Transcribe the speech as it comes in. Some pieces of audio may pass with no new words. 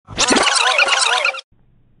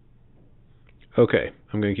Okay,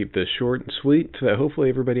 I'm going to keep this short and sweet so that hopefully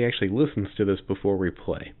everybody actually listens to this before we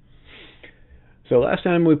play. So last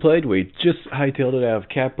time we played, we just hightailed it out of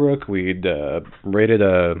Capbrook. We'd raided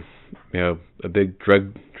a big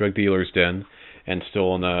drug dealer's den and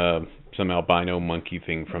stolen some albino monkey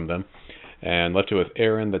thing from them, and left it with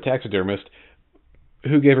Erin, the taxidermist,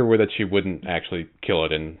 who gave her word that she wouldn't actually kill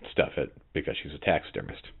it and stuff it because she's a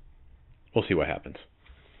taxidermist. We'll see what happens.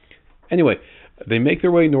 Anyway, they make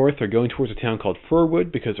their way north. They're going towards a town called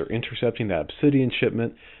Furwood because they're intercepting that obsidian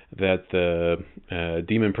shipment that the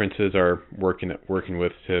demon princes are working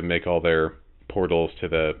with to make all their portals to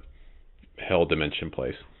the hell dimension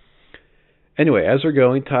place. Anyway, as they're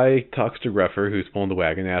going, Ty talks to Gruffer, who's pulling the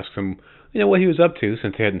wagon, and asks him, what he was up to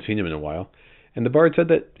since they hadn't seen him in a while. And the bard said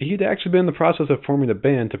that he'd actually been in the process of forming a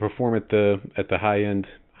band to perform at the high end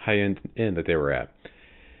inn that they were at.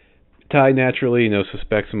 Ty naturally,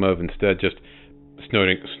 suspects him of instead just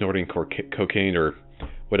snorting cocaine or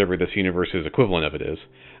whatever this universe's equivalent of it is.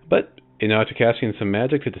 But, after casting some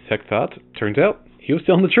magic to detect thoughts, turns out he was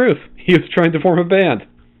telling the truth. He was trying to form a band.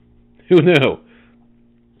 Who knew?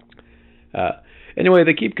 Anyway,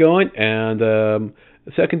 they keep going, and the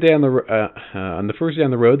second day on the first day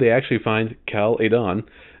on the road, they actually find Cal Adon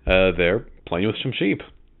there playing with some sheep.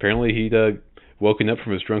 Apparently, he'd woken up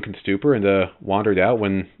from his drunken stupor and wandered out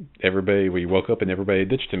when we woke up and everybody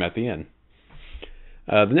ditched him at the inn.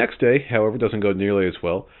 The next day, however, doesn't go nearly as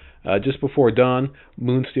well. Just before dawn,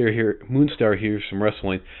 Moonstar hears some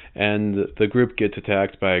rustling, and the group gets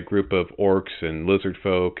attacked by a group of orcs and lizard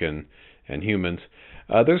folk and humans.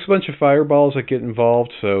 There's a bunch of fireballs that get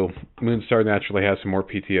involved, so Moonstar naturally has some more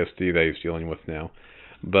PTSD that he's dealing with now.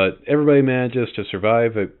 But everybody manages to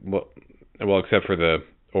survive, well, except for the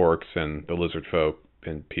orcs and the lizard folk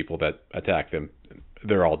and people that attack them.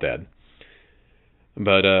 They're all dead.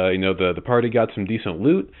 But the party got some decent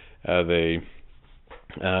loot. That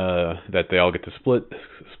they all get to split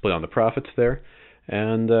on the profits there,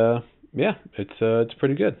 and it's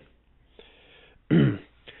pretty good.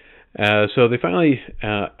 So they finally,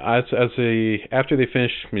 after they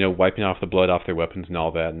finish, wiping off the blood off their weapons and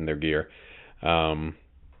all that and their gear, Cal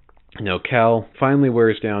finally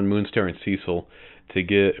wears down Moonstar and Cecil to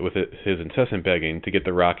get, with his incessant begging, to get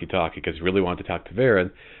the Rocky-Talkie, because he really wanted to talk to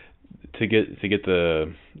Varen, to get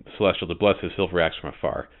the Celestial to bless his silver axe from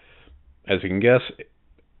afar. As you can guess,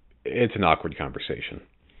 it's an awkward conversation.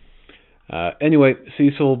 Anyway,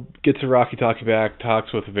 Cecil gets the Rocky-Talkie back,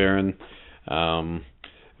 talks with Varen.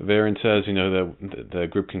 Varen says, the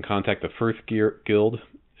group can contact the Firth Guild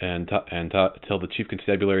and tell the Chief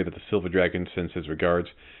Constabulary that the Silver Dragon sends his regards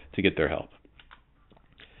to get their help.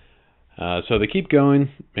 So they keep going,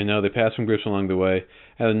 they pass some groups along the way,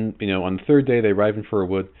 and, on the third day they arrive in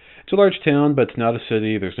Furwood. It's a large town, but it's not a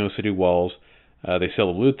city, there's no city walls. They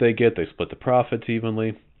sell the loot they get, they split the profits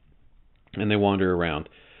evenly, and they wander around.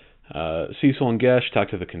 Cecil and Gesh talk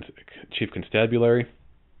to the Chief Constabulary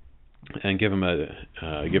and give him a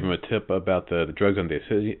tip about the drugs on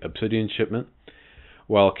the obsidian shipment,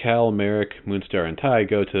 while Cal, Merrick, Moonstar, and Ty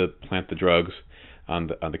go to plant the drugs on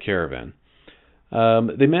the caravan.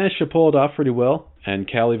 They manage to pull it off pretty well, and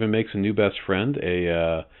Cal even makes a new best friend,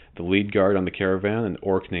 the lead guard on the caravan, an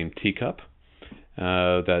orc named Teacup,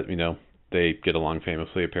 that they get along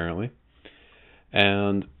famously apparently.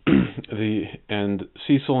 And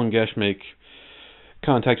Cecil and Gesh make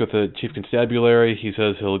contact with the Chief Constabulary. He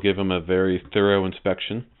says he'll give him a very thorough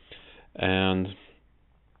inspection, and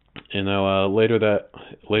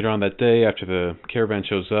later on that day, after the caravan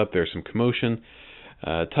shows up, there's some commotion.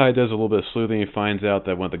 Ty does a little bit of sleuthing and finds out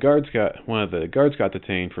that one of the guards got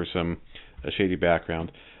detained for some shady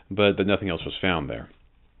background, but that nothing else was found there.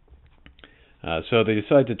 So they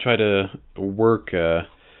decide to try to work a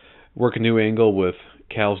new angle with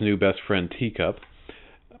Cal's new best friend Teacup.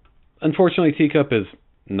 Unfortunately, Teacup is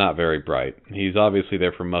not very bright. He's obviously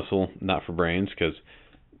there for muscle, not for brains, because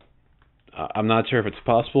I'm not sure if it's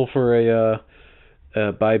possible for a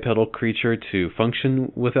bipedal creature to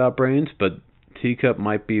function without brains, but Teacup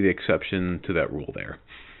might be the exception to that rule there.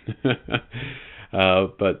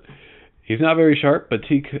 But he's not very sharp, but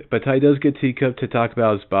Ty does get Teacup to talk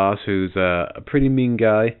about his boss, who's a pretty mean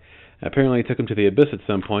guy. Apparently he took him to the Abyss at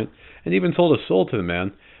some point, and even sold his soul to the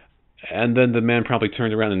man. And then the man probably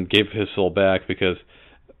turned around and gave his soul back because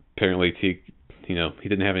apparently he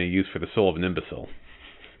didn't have any use for the soul of an imbecile.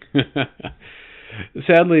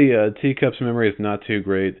 Sadly, Teacup's memory is not too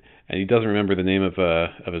great, and he doesn't remember the name of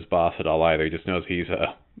his boss at all either. He just knows he's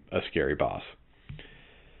a scary boss.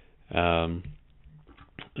 So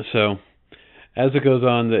as it goes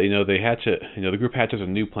on, the group hatches a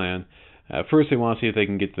new plan. First, they want to see if they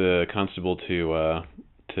can get the constable to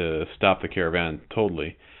to stop the caravan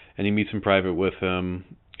totally, and he meets in private with him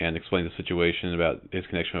and explains the situation about his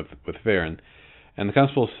connection with Varen. And the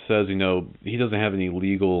constable says, he doesn't have any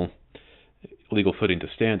legal footing to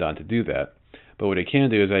stand on to do that. But what he can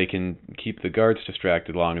do is he can keep the guards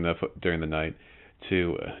distracted long enough during the night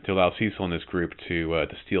to allow Cecil and his group to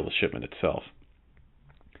steal the shipment itself.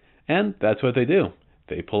 And that's what they do.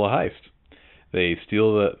 They pull a heist. They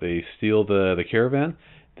steal the caravan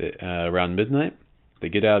around midnight. They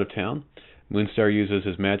get out of town. Moonstar uses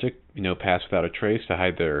his magic, pass without a trace, to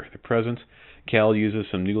hide their presence. Cal uses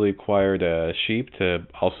some newly acquired sheep to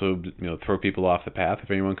also throw people off the path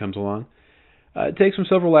if anyone comes along. It takes them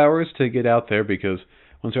several hours to get out there because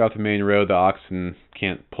once they're off the main road, the oxen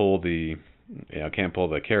can't pull the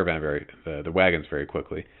caravan the wagons very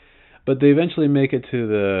quickly. But they eventually make it to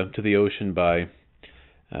the ocean by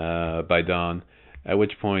dawn. At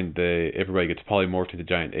which point everybody gets polymorphed into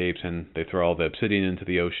giant apes, and they throw all the obsidian into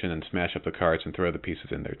the ocean and smash up the carts and throw the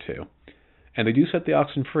pieces in there too. And they do set the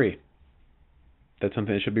oxen free. That's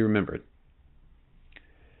something that should be remembered.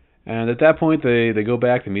 And at that point, they go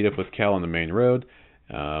back to meet up with Cal on the main road.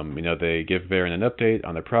 They give Varen an update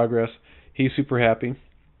on their progress. He's super happy.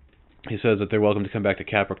 He says that they're welcome to come back to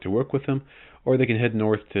Caprook to work with him, or they can head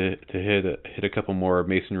north to hit a couple more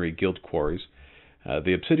masonry guild quarries.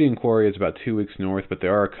 The Obsidian Quarry is about 2 weeks north, but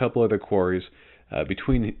there are a couple other quarries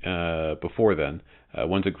before then.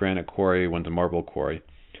 One's a granite quarry, one's a marble quarry.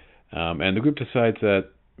 And the group decides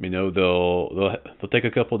that they'll take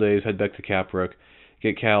a couple days, head back to Caprook,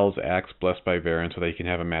 get Cal's axe blessed by Varen so that he can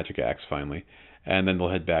have a magic axe finally, and then they'll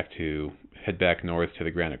head back north to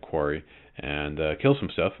the granite quarry and kill some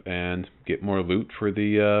stuff and get more loot for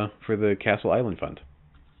the Castle Island Fund.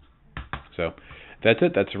 So that's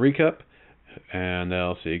it. That's a recap. And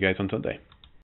I'll see you guys on Sunday.